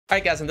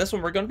Alright guys, in this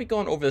one we're going to be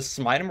going over the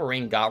Smite of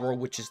Merain God roll,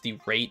 which is the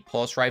Raid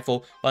Pulse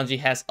Rifle. Bungie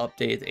has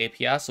updated the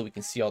API so we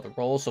can see all the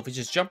rolls. So if we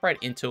just jump right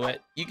into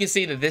it, you can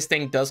see that this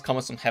thing does come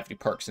with some hefty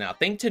perks. Now,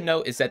 thing to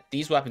note is that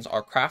these weapons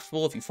are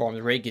craftable. If you farm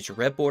the raid, get your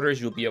red borders,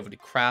 you'll be able to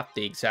craft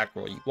the exact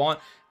roll you want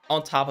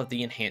on top of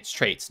the enhanced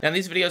traits. Now in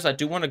these videos I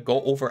do want to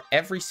go over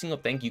every single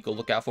thing you can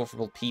look out for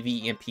both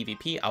PvE and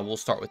PvP. I will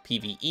start with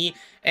PvE,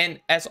 and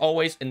as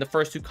always in the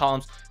first two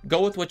columns,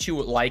 go with what you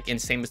would like, and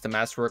same as the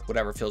masterwork,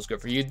 whatever feels good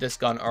for you. This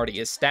gun already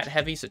is stat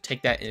heavy, so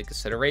take that into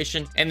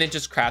consideration and then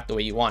just craft the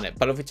way you want it.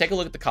 But if we take a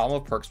look at the column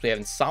of perks, we have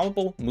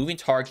Ensemble, Moving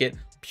Target,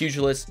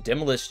 Pugilist,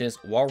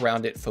 Demolitionist,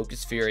 Well-Rounded,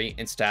 Focus Fury,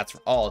 and Stats for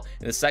All.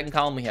 In the second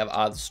column, we have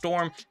Eye of the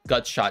Storm,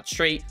 Gut Shot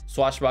Straight,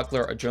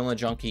 Swashbuckler, Adrenaline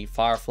Junkie,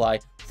 Firefly,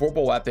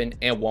 Vorpal Weapon,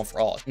 and One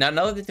for All. Now,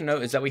 another thing to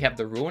note is that we have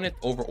the Ruineth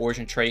over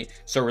Origin trait,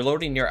 so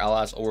reloading near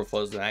allies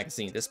overflows the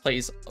magazine. This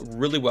plays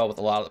really well with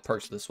a lot of the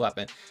perks of this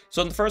weapon.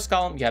 So in the first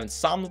column, you have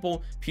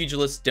Ensemble,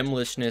 Pugilist,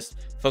 Demolitionist,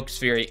 Focus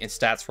Fury, and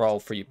Stats for All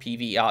for your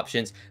PvE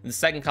options. In the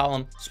second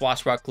column,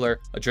 Swashbuckler,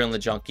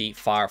 Adrenaline Junkie,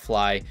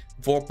 Firefly,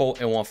 Vorpal,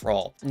 and One for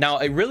All. Now,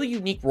 a really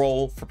unique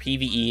role for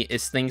PvE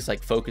is things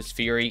like Focus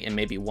Fury and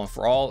maybe One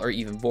for All or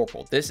even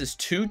Vorpal. This is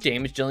two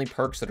damage dealing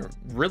perks that are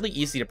really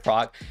easy to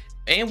proc.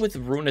 And with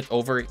Ruineth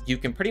over, you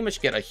can pretty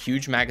much get a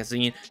huge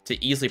magazine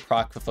to easily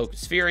proc for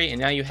Focus Fury, and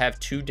now you have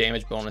two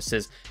damage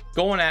bonuses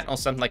going at on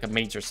something like a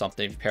mage or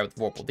something if you pair with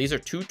Vorpal. These are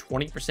two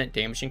 20%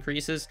 damage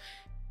increases,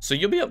 so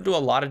you'll be able to do a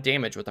lot of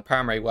damage with a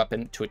primary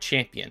weapon to a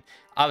champion.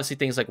 Obviously,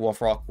 things like One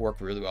for All work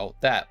really well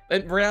with that.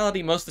 In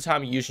reality, most of the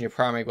time you're using your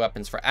primary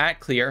weapons for at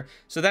clear,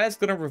 so that is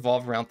going to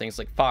revolve around things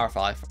like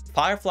Firefly.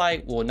 Firefly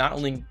will not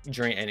only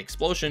generate an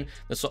explosion,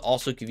 this will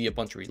also give you a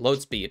bunch of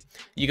reload speed.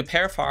 You can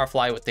pair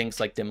Firefly with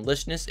things like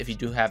Demolitionist if you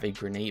do have a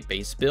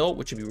grenade-based build,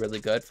 which would be really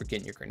good for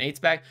getting your grenades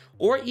back,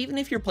 or even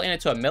if you're playing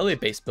into a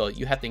melee-based build,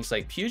 you have things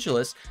like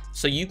Pugilist,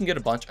 so you can get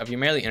a bunch of your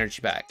melee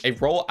energy back. A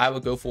role I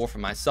would go for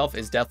myself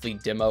is definitely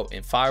Demo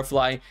and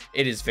Firefly.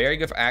 It is very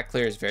good for at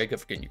clear, it's very good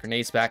for getting your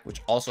grenades back,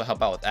 which also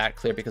help out with at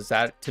clear because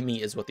that to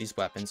me is what these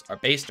weapons are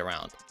based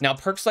around. Now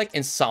perks like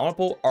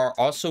Ensemble are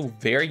also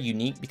very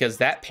unique because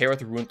that pair with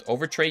the Ruined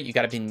over trait, you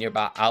got to be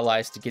nearby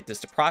allies to get this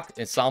to proc.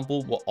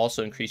 Ensemble will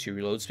also increase your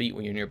reload speed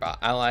when you're nearby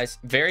allies.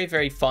 Very,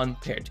 very fun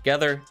paired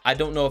together. I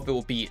don't know if it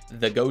will be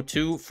the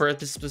go-to for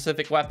this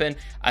specific weapon.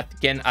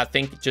 Again, I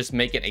think just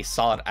making a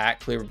solid at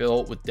clear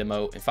build with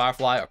Demo and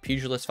Firefly or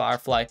Pugilist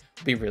Firefly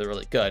would be really,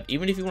 really good.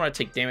 Even if you want to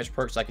take damage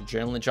perks like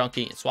Adrenaline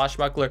Junkie and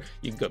Swashbuckler,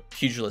 you can go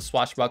Pugilist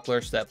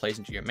Swashbuckler, so that plays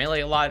into your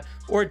melee a lot,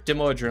 or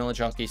Demo Adrenaline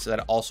Junkie, so that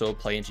also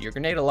play into your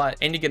grenade a lot,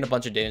 and you get a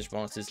bunch of damage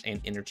bonuses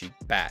and energy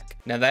back.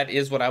 Now that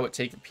is what I would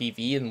take for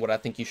PvE and what I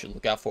think you should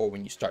look out for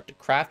when you start to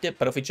craft it.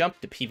 But if we jump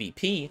to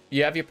PvP,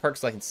 you have your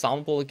perks like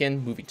Ensemble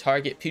again, Moving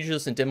Target.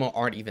 Pugilist and Demo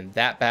aren't even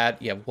that bad.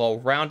 You have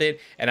Well-Rounded,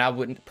 and I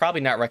would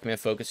probably not recommend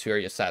Focus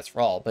Fury or Stats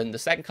for All. But in the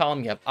second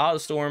column, you have Eye of the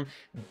Storm,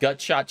 Gut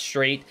Shot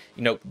Straight,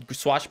 you know,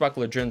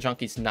 Swashbuckler, Adrenaline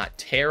Junkie's not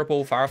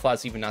terrible,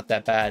 Firefly's even not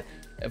that bad.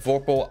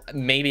 Vorpal,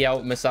 maybe I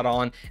would miss out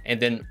on, and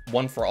then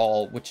One for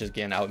All, which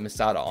again I would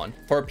miss out on.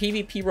 For a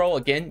PvP role,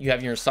 again, you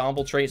have your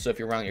Ensemble trait, so if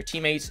you're around your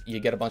teammates,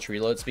 you get a bunch of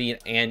reload speed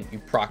and you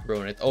proc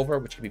Ruineth over,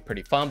 which can be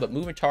pretty fun. But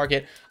Moving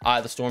Target,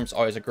 the Storm is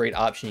always a great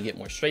option. You get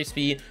more straight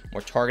speed,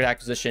 more target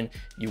acquisition,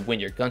 you win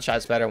your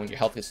gunshots better when your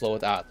health gets low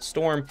without the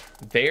Storm.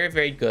 Very,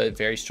 very good,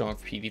 very strong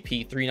for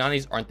PvP.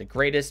 390s aren't the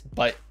greatest,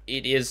 but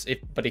it is,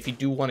 if you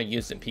do want to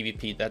use it in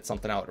PvP, that's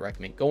something I would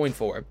recommend going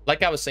for.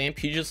 Like I was saying,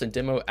 Pugilist and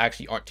Demo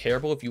actually aren't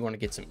terrible if you want to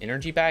get some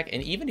energy back,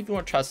 and even if you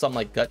want to try something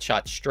like Gut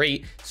Shot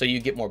Straight, so you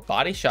get more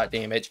body shot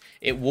damage,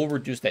 it will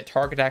reduce that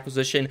target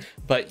acquisition,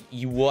 but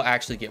you will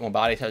actually get more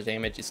body shot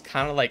damage. It's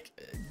kind of like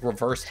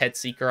reverse head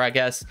seeker, I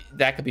guess.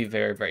 That could be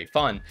very, very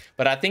fun.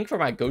 But I think for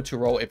my go-to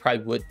role, it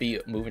probably would be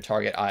Moving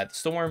Target, Eye of the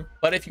Storm.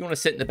 But if you want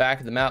to sit in the back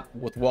of the map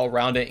with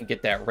Well-Rounded and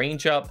get that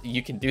range up,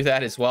 you can do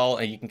that as well,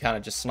 and you can kind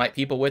of just snipe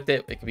people with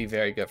it. It can be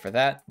very good for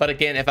that. But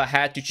again, if I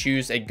had to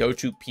choose a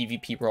go-to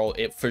PvP role,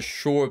 it for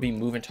sure would be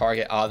Moving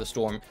Target, Eye of the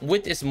Storm,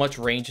 with as much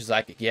range as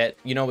I could get,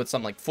 you know, with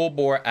something like full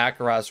bore,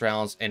 accurized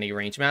rounds, and a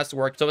range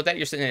masterwork. So with that,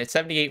 you're sitting at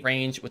 78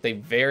 range with a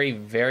very,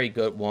 very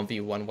good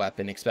 1v1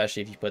 weapon,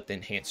 especially if you put the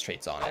enhanced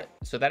traits on it.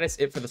 So that is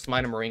it for the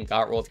Smite of Merain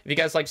God roll. If you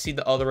guys like to see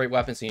the other raid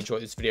weapons and you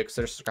enjoyed this video,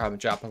 consider subscribing,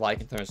 drop a like,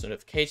 and turn those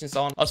notifications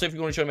on. Also, if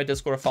you want to join my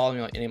Discord or follow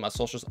me on any of my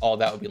socials, all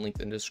that will be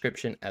linked in the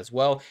description as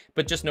well.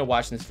 But just know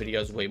watching this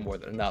video is way more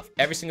than enough.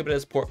 Every single bit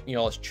of support from you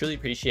all is truly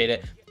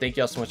appreciated. Thank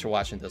you all so much for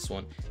watching this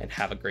one, and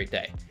have a great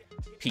day.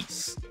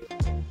 Peace.